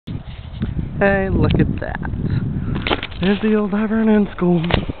Hey, look at that. There's the old Divernon school.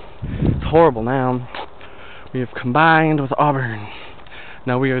 It's horrible now. We have combined with Auburn.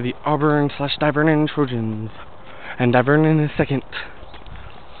 Now we are the Auburn/Divernon Trojans. And Divernon is second.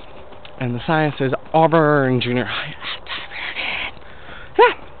 And the sign says Auburn Junior High at Divernon.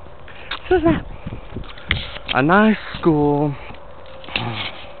 Yeah, says that. A nice school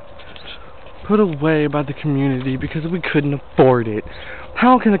put away by the community because we couldn't afford it.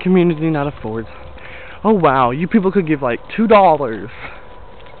 How can the community not afford? Oh wow, you people could give like $2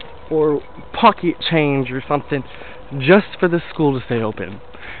 or pocket change or something just for the school to stay open.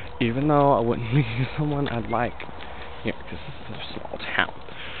 Even though I wouldn't be someone I'd like here, because this is a small town.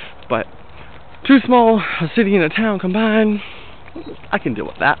 But too small a city and a town combined, I can deal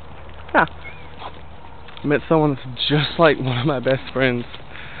with that. Yeah. I met someone that's just like one of my best friends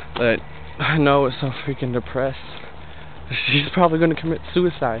that I know is so freaking depressed. She's probably going to commit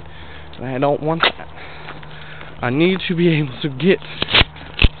suicide, and I don't want that. I need to be able to get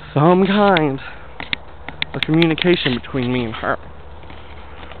some kind of communication between me and her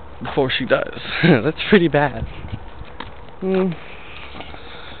before she does. That's pretty bad.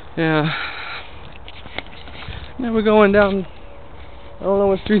 Yeah. Now we're going down, I don't know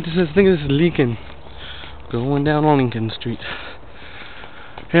what street this is. I think this is Lincoln. Going down on Lincoln Street.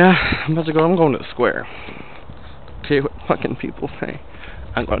 Yeah, I'm going to the square. Okay, what fucking people say.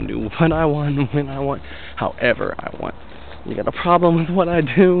 I'm going to do what I want, when I want, however I want. You got a problem with what I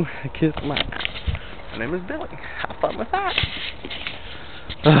do? Kiss my ass. My name is Billy. Have fun with that.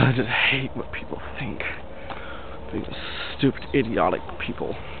 I just hate what people think. These stupid, idiotic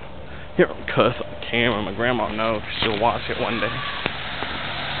people. Here, I'll cuss on camera. My grandma knows. She'll watch it one day.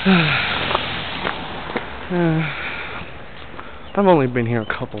 I've only been here a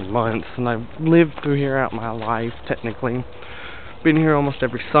couple months, and I've lived through here out my life, technically. Been here almost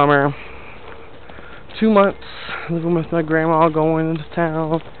every summer. 2 months living with my grandma, going into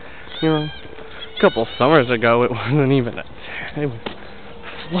town. You know, a couple summers ago, it wasn't even it was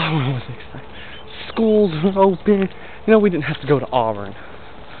flowing with excitement. Schools were open. You know, we didn't have to go to Auburn,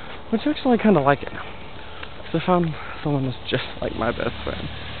 which actually I kind of like it. So I found someone that's just like my best friend.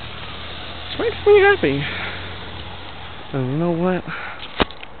 It makes me happy. And you know what?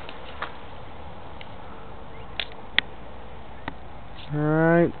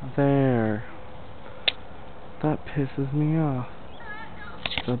 Right there. That pisses me off.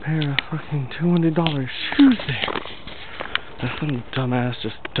 There's a pair of fucking $200 shoes there that some dumbass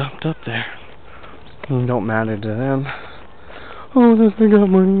just dumped up there. It don't matter to them. Oh, since I got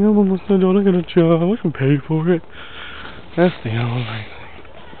money, I'm almost done. I got a job. I can pay for it. That's the only thing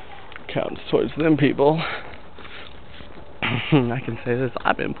counts towards them people. I can say this.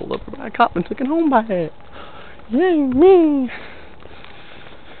 I've been pulled over by a cop and taken home by it. Yay, me!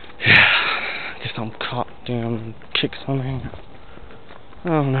 Yeah. Guess I'm caught down, kick something. I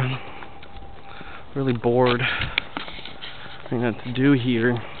don't know. Really bored. Ain't nothing to do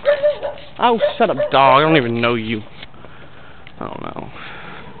here. Oh, shut up, dog. I don't even know you. I don't know.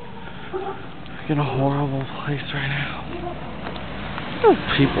 In a horrible place right now. There's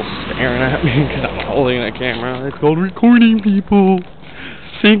people staring at me because I'm holding a camera. It's called recording, people.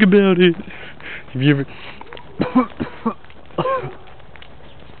 Think about it. Have you ever...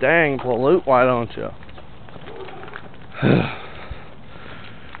 Dang, pollute, why don't you?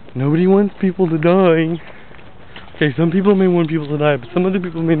 Nobody wants people to die. Okay, some people may want people to die, but some other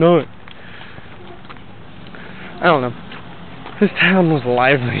people may not. I don't know. This town was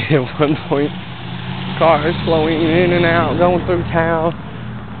lively at one point. Cars flowing in and out, going through town.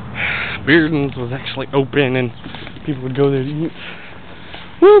 Bearden's was actually open and people would go there to eat.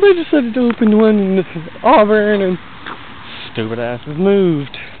 Well, they decided to open one in this is Auburn and stupid asses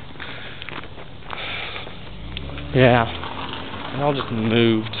moved. Yeah, they all just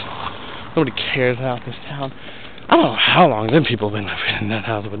moved. Nobody cares about this town. I don't know how long them people have been living in that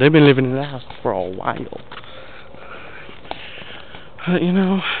house, but they've been living in that house for a while. But, you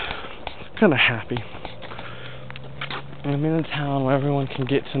know, I'm kind of happy. I'm in a town where everyone can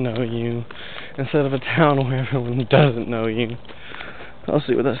get to know you, instead of a town where everyone doesn't know you. I'll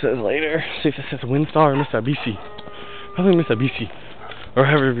see what that says later. See if it says Windstar or Mitsubishi. Probably Mitsubishi, or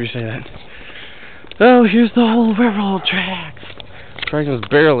however you say that. Oh, here's the whole railroad tracks. Dragons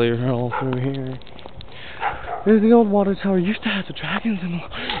barely roll through here. There's the old water tower. Used to have the dragons in them,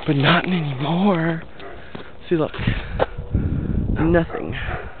 but not anymore. See, look. Nothing.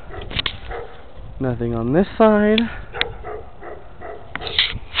 Nothing on this side.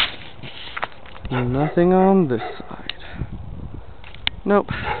 Nothing on this side. Nope.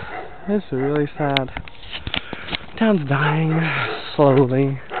 It's really sad. Town's dying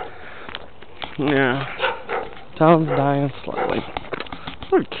slowly. Yeah. Town's dying slowly.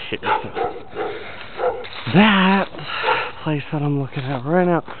 Who cares? That place that I'm looking at right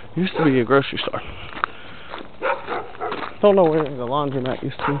now used to be a grocery store. Don't know where the laundromat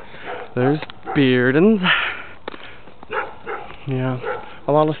used to be. There's Bearden's. Yeah.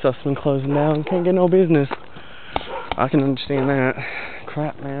 A lot of stuff's been closing down. Can't get no business. I can understand that.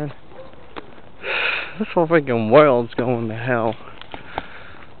 Crap, man. This whole freaking world's going to hell.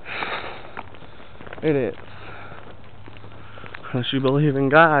 It is. Unless you believe in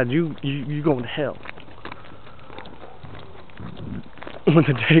God, you going to hell. When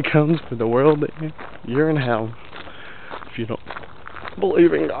the day comes for the world to end, you're in hell. If you don't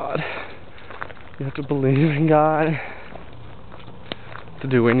believe in God, you have to believe in God to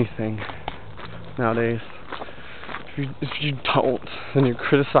do anything nowadays. If you don't, then you're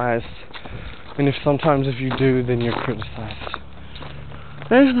criticized. And sometimes if you do, then you're criticized.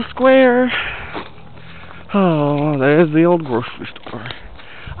 There's the square. Oh, there's the old grocery store.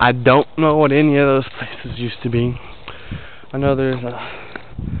 I don't know what any of those places used to be. I know there's a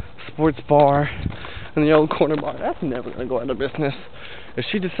sports bar and the old corner bar. That's never going to go out of business. If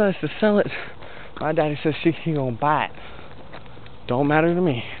she decides to sell it, my daddy says he gonna buy it. Don't matter to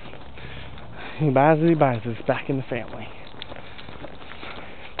me. He buys it, it's back in the family.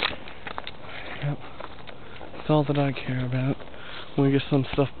 Yep. That's all that I care about. We get some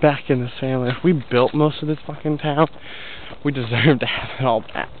stuff back in this family. If we built most of this fucking town, we deserve to have it all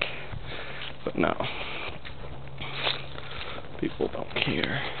back. But no. People don't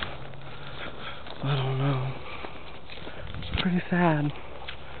care. I don't know. It's pretty sad.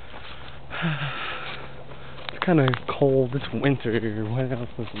 It's kind of cold. It's winter. What else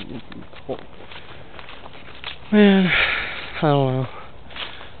is it? Cold. Man, I don't know.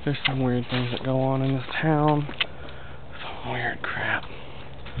 There's some weird things that go on in this town. Some weird crap.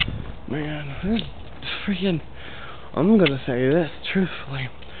 Man, there's freaking... I'm gonna say this, truthfully.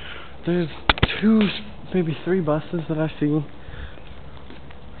 There's 2, maybe 3 buses that I see.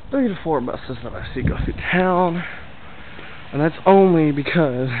 3 to 4 buses that I see go through town. And that's only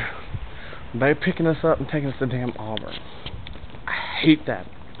because they're picking us up and taking us to damn Auburn. I hate that.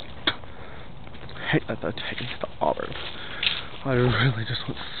 I hate that they're taking us to Auburn. I really just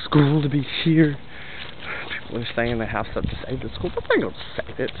want school to be here. People are saying they have stuff to save the school, but they don't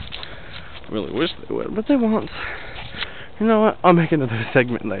save it. I really wish they would, but they won't. You know what? I'll make another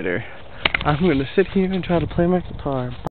segment later. I'm going to sit here and try to play my guitar.